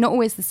 essentially. Not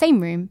always the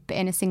same room, but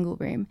in a single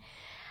room.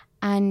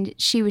 And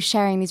she was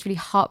sharing these really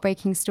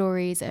heartbreaking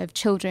stories of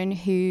children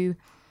who,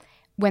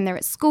 when they're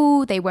at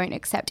school, they won't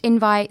accept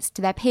invites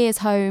to their peers'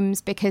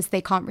 homes because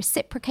they can't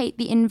reciprocate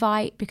the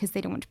invite, because they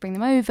don't want to bring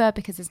them over,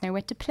 because there's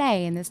nowhere to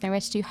play and there's nowhere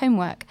to do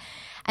homework.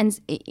 And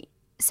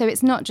so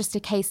it's not just a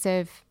case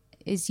of,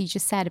 as you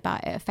just said,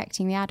 about it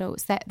affecting the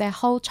adults. Their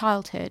whole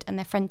childhood and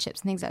their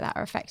friendships and things like that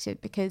are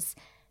affected because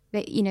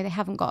they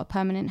haven't got a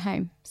permanent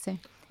home. So.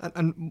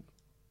 And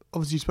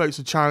obviously you spoke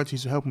to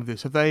charities who are helping with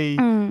this. Have they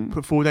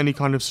put forward any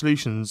kind of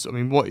solutions? I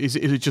mean, what is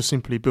it? Is it just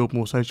simply build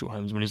more social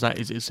homes? I mean, is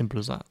it as simple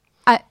as that?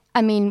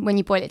 I mean, when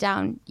you boil it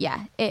down,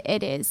 yeah,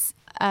 it is.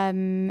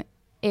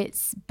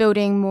 It's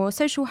building more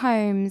social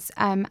homes,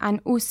 and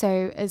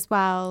also as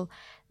well,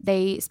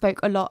 they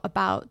spoke a lot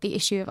about the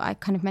issue of, I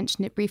kind of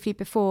mentioned it briefly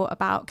before,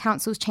 about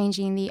councils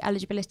changing the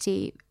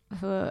eligibility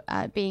for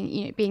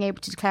being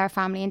able to declare a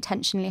family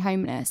intentionally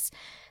homeless.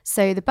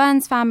 So the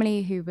Burns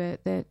family, who were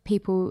the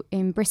people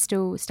in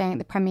Bristol staying at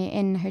the Premier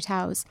Inn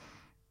hotels,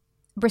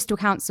 Bristol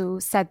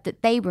Council said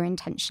that they were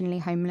intentionally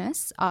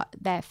homeless.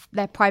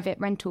 Their private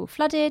rental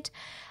flooded,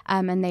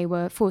 and they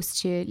were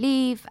forced to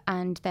leave,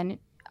 and then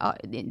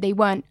they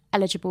weren't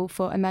eligible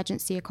for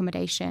emergency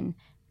accommodation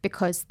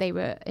because they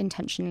were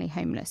intentionally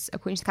homeless,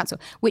 according to the council,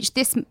 which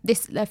this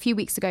a few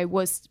weeks ago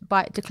was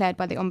declared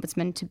by the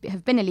Ombudsman to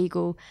have been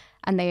illegal,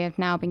 and they have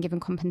now been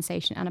given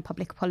compensation and a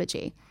public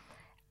apology.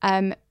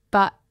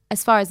 But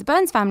as far as the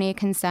Burns family are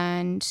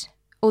concerned,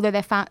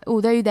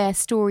 although their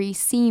story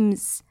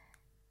seems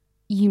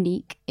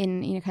unique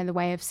in kind of the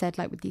way I've said,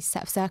 like with these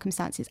set of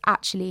circumstances,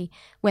 actually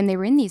when they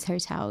were in these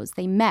hotels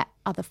they met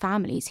other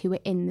families who were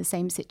in the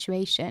same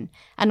situation,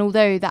 and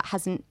although that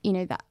hasn't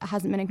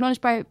been acknowledged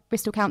by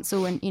Bristol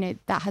Council, and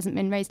that hasn't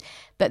been raised,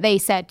 but they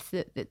said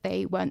that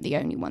they weren't the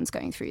only ones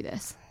going through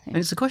this. And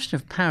it's a question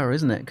of power,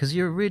 isn't it? Because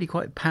you're really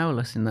quite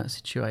powerless in that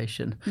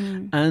situation.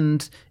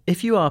 And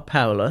if you are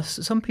powerless,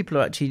 some people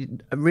are actually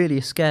really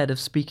scared of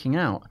speaking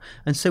out.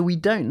 And so we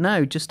don't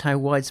know just how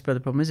widespread the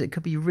problem is. It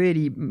could be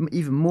really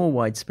even more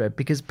widespread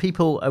because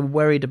people are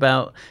worried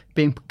about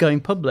going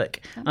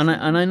public. And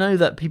I know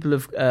that people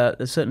have,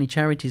 certainly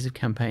charities have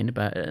campaigned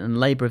about it, and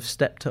Labour have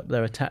stepped up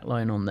their attack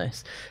line on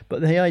this.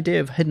 But the idea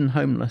of hidden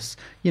homeless,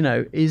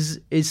 is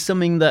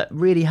something that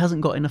really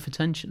hasn't got enough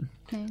attention.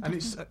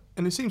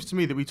 And it seems to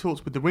me that we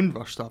talked with the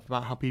Windrush stuff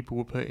about how people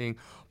were putting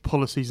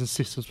policies and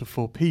systems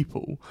before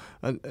people.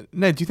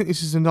 Ned, do you think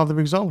this is another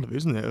example of it,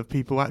 isn't it? Of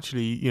people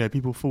actually,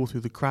 people fall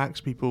through the cracks,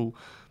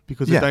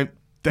 because they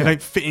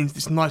don't fit into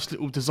this nice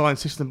little design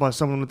system by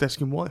someone on a desk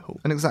in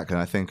Whitehall. And exactly,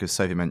 I think as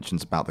Sophie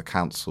mentions about the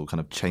council kind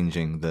of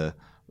changing the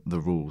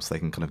rules, they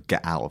can kind of get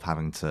out of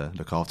having to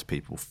look after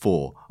people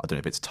for, I don't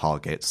know if it's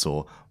targets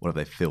or whatever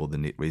they feel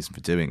the reason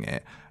for doing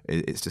it.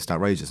 It's just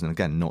outrageous. And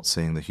again, not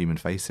seeing the human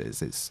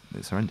faces,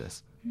 it's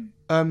horrendous.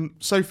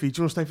 Sophie, do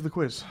you want to stay for the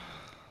quiz?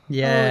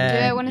 Yeah.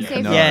 Do I want to stay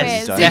for the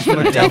quiz?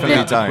 Definitely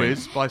don't. The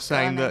quiz by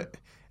saying that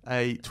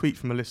a tweet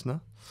from a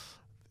listener,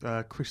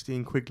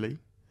 Christine Quigley,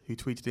 who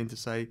tweeted in to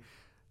say,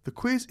 "The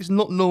quiz is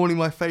not normally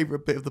my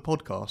favourite bit of the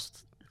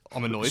podcast."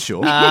 I'm annoyed.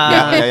 Sure.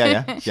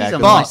 Yeah. She's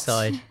on my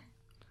side.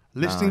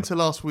 Listening to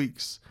last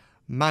week's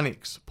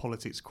Mannix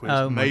politics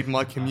quiz made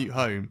my commute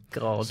home.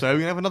 God. So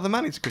we have another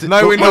Mannix quiz.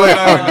 No. Did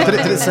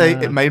it say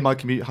it made my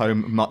commute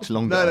home much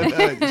longer?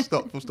 No,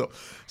 stop.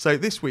 So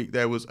this week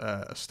there was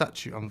a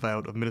statue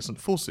unveiled of Millicent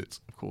Fawcett,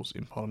 of course,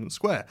 in Parliament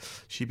Square.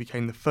 She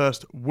became the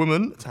first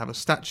woman to have a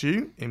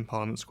statue in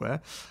Parliament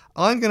Square.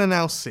 I'm going to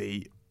now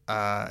see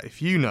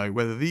if you know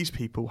whether these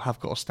people have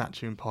got a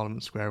statue in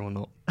Parliament Square or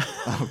not.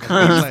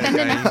 Spend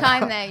enough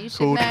time there, you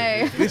should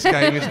know. This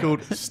game is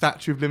called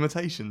Statue of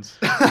Limitations.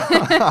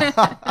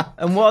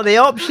 And what are the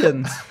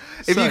options?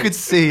 If you could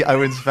see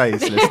Owen's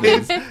face,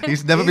 listeners,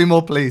 he's never been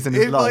more pleased in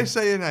his If life. I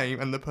say a name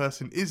and the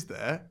person is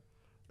there,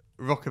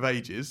 Rock of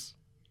Ages.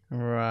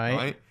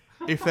 Right.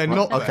 If they're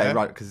not Okay, there,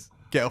 right, because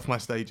get off my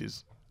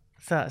stages.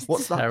 That's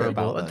What's that bit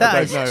terrible. about, That I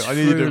is don't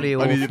know. truly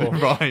I needed a awful.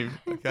 rhyme.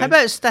 Okay? How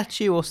about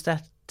statue or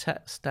stat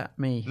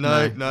me?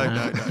 No.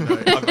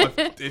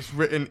 It's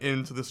written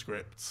into the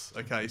script.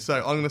 Okay, so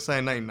I'm going to say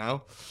a name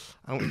now.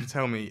 I want you to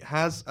tell me,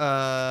 has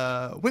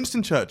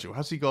Winston Churchill,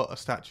 has he got a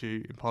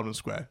statue in Parliament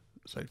Square,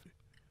 Sophie?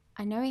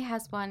 I know he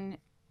has one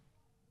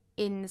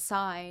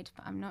inside,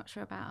 but I'm not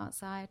sure about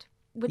outside.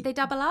 Would they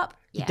double up?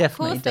 Yeah,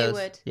 Definitely of course does. they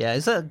would. Yeah,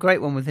 it's a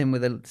great one with him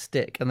with a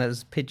stick, and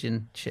there's a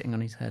pigeon shitting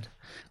on his head.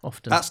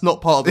 Often. That's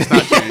not part of the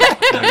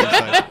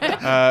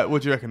statue.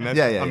 What do you reckon, Ned?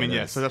 Yeah, I mean,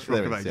 yeah, so that's Rock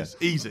of there is, Ages.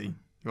 Easy,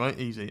 right?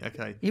 Easy.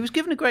 Okay. He was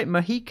given a great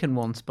Mohican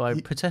once by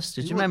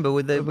protesters. Do you was, remember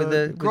with the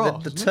grass, the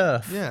wasn't it?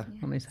 turf Yeah.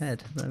 on his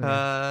head? There we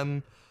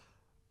go.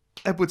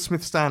 Edward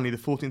Smith Stanley, the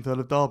 14th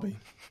Earl of Derby.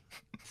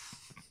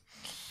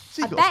 Has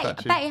he I got a bet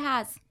statue? he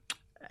has.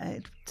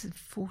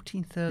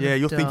 14th Earl Yeah, of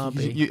you're Derby.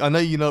 thinking. I know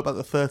you know about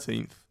the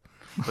 13th,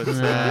 but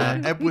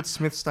Edward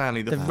Smith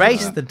Stanley, The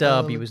race, the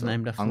Derby, was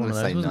named after I'm one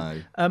going of to those. say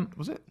wasn't no.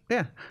 Was it?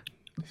 Yeah,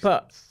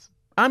 but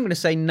I'm going to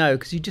say no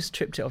because you just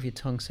tripped it off your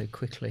tongue so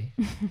quickly.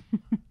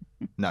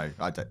 No,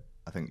 I don't.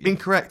 I think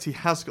Incorrect. He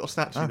has got a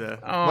statue there.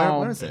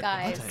 Where is it?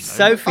 Guys.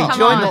 Sophie, Come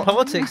join on. the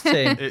politics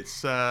team.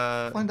 It's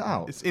Find it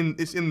out. It's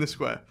in the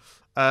square.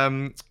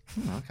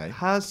 Okay.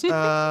 Has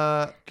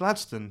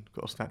Gladstone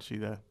got a statue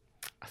there?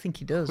 I think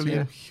he does. William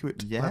Yeah,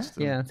 Hewitt Yeah?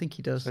 Gladstone. yeah, I think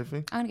he does.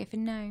 Sophie? I'm going to go for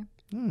no.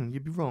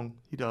 You'd be wrong.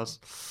 He does.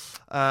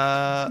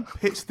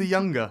 Pitt the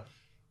Younger,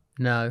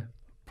 No,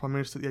 Prime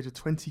Minister at the age of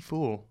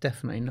 24.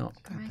 definitely not.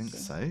 I don't think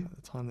so. At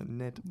the time that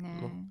Ned.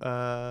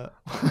 No.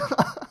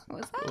 What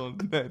was that? Oh,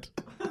 Ned.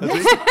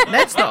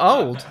 Ned's not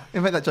old.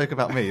 You make that joke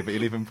about me, but you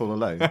leave him Paul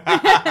alone. No,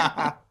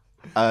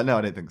 I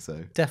don't think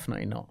so.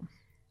 Definitely not.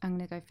 I'm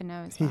going to go for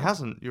no as He well.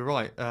 hasn't. You're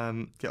right.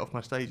 Get off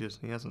my stages.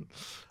 He hasn't.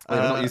 Oh,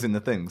 you're not using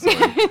the thing.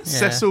 Sorry.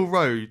 Cecil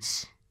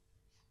Rhodes,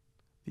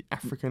 the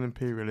African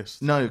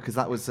imperialist. No, because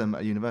that was a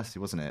university,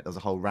 wasn't it? There was a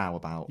whole row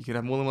about. You could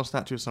have more than one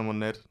statue of someone,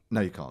 Ned. No,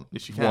 you can't.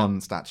 Yes, you can.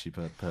 One statue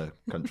per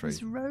country.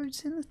 There's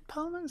roads in the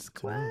Parliament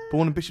Square.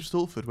 Born in Bishop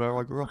Stortford, where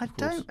I grew up. I of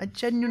course. don't. I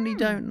genuinely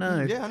don't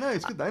know. Yeah, I know.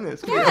 It's good, though, isn't it?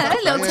 It's good. Yeah, a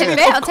little tidbit.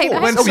 I'll take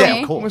that. When from someone,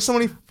 you. when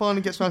somebody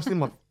finally gets round to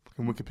my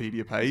fucking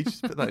Wikipedia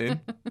page, put that in.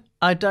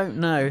 I don't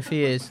know if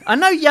he is. I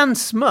know Jan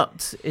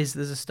Smuts is.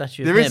 There's a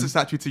statue There of is him. a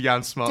statue to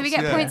Jan Smuts. Do we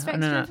get yeah. points for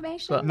extra No,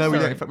 information? but- No, we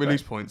don't. Sorry, In fact, we but-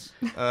 lose points.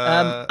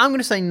 I'm going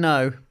to say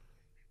no.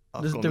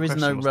 I've There forgotten is the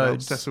no question was now.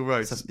 roads. Cecil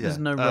Rhodes. There's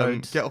no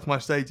roads. Get off my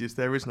stages.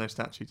 There is no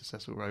statue to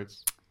Cecil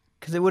Rhodes.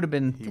 Because it would have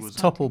been He was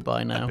toppled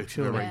by A now, bit of a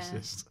surely.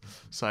 racist.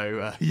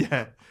 So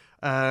yeah.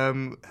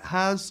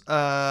 Has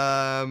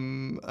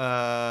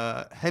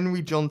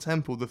Henry John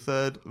Temple, the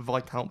third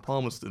Viscount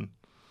Palmerston?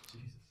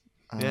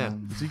 Yeah,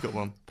 has he got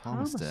one?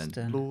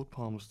 Palmerston. Lord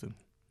Palmerston.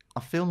 I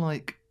feel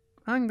like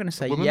I'm going to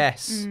say woman?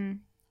 yes.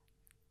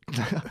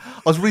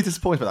 I was really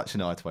disappointed about that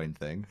Shania Twain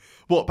thing.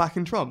 What, back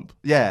in Trump?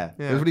 Yeah, it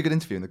was Yeah. a really good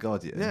interview in The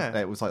Guardian. Yeah.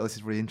 It was like, this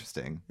is really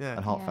interesting Yeah.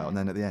 and heartfelt, Yeah. and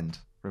then at the end,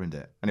 ruined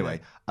it.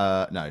 Anyway,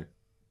 no.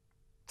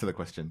 To the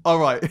question. All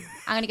right.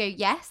 I'm going to go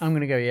yes. I'm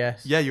going to go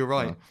yes. Yeah, you're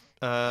right.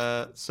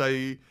 So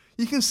you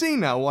can see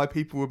now why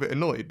people were a bit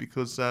annoyed,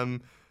 because a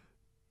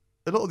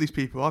lot of these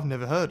people I've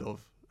never heard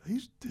of.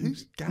 Who's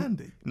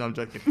Gandhi? No, I'm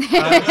joking.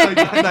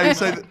 I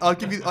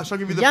shall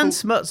give you the Jan full...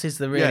 Smuts is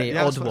the really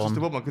Jan odd Smuts is one.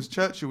 the odd one, because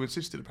Churchill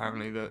insisted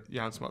apparently that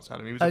Jan Smuts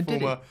had him. He was Oh, a did he?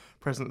 former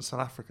president of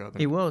South Africa, I think.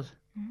 He was.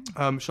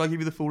 Shall I give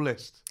you the full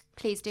list?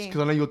 Please do. Because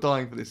I know you're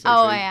dying for this.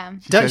 Oh, Sophie. I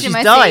am. She's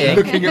dying.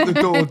 Looking at the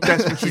door,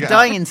 desperate to She's get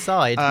dying out.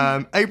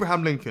 inside.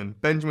 Abraham Lincoln,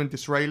 Benjamin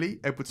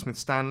Disraeli, Edward Smith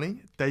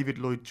Stanley, David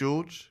Lloyd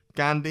George,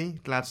 Gandhi,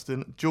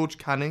 Gladstone, George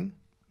Canning,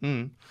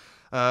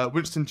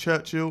 Winston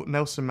Churchill,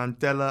 Nelson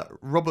Mandela,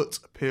 Robert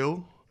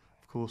Peel,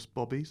 of course,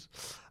 Bobby's,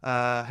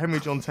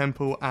 Henry John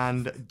Temple,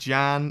 and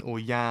Jan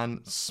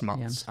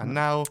Smuts. And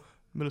now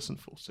Millicent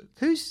Fawcett.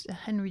 Who's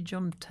Henry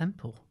John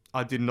Temple?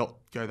 I did not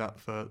go that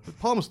far.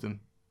 Palmerston.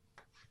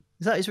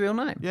 Is that his real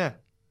name? Yeah.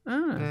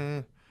 Oh.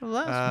 Yeah. Well,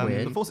 that's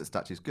weird. The Fawcett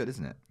statue's good,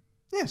 isn't it?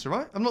 Yeah, it's all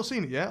right. I've not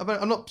seen it yet.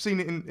 I've not seen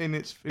it in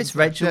its... It's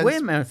Rachel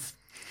Weirmouth.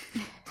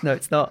 No,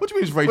 it's not. What do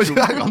you mean it's Rachel?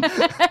 Hang on.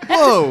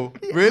 Whoa,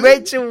 really?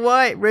 Rachel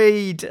White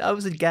Reed. That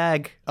was a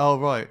gag. Oh,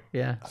 right.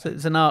 Yeah, so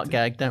it's an art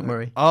gag, don't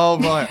worry. Oh,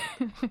 right.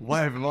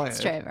 Way over my head.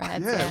 Straight over our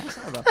heads, Yeah. what's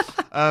that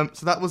about?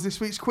 So that was this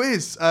week's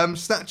quiz.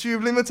 Statute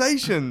of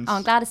Limitations. Oh,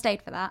 I'm glad I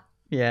stayed for that.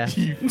 Yeah.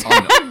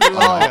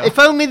 Liar. If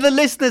only the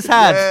listeners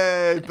had.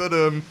 Yay, but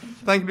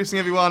thank you for listening,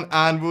 everyone,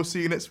 and we'll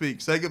see you next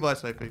week. Say goodbye,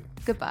 Sophie.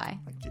 Goodbye.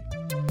 Thank you.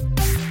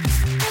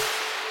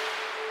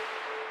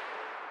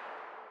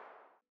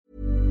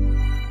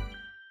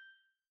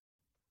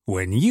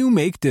 When you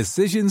make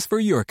decisions for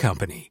your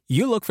company,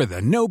 you look for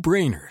the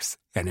no-brainers.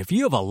 And if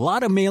you have a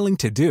lot of mailing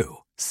to do,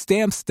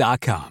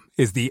 Stamps.com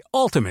is the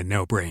ultimate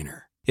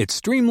no-brainer. It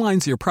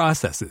streamlines your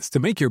processes to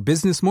make your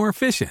business more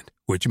efficient,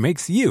 which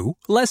makes you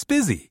less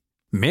busy.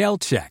 Mail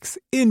checks,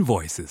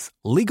 invoices,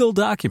 legal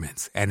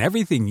documents, and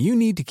everything you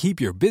need to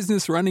keep your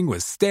business running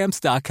with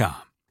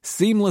Stamps.com.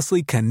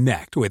 Seamlessly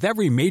connect with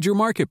every major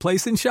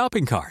marketplace and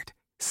shopping cart.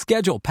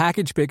 Schedule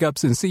package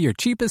pickups and see your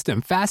cheapest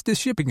and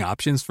fastest shipping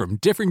options from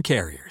different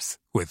carriers,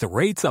 with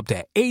rates up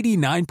to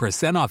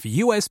 89% off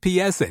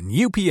USPS and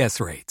UPS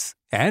rates.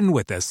 And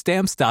with the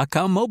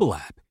Stamps.com mobile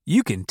app,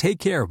 you can take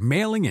care of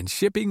mailing and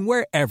shipping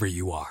wherever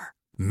you are.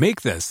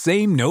 Make the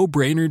same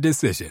no-brainer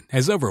decision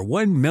as over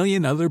 1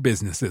 million other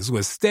businesses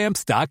with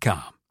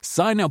Stamps.com.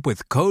 Sign up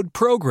with code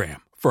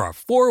PROGRAM for a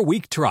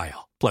 4-week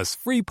trial, plus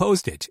free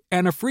postage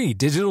and a free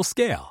digital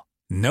scale.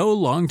 No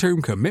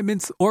long-term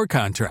commitments or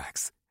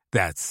contracts.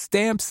 That's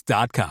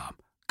Stamps.com.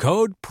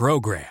 Code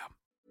PROGRAM.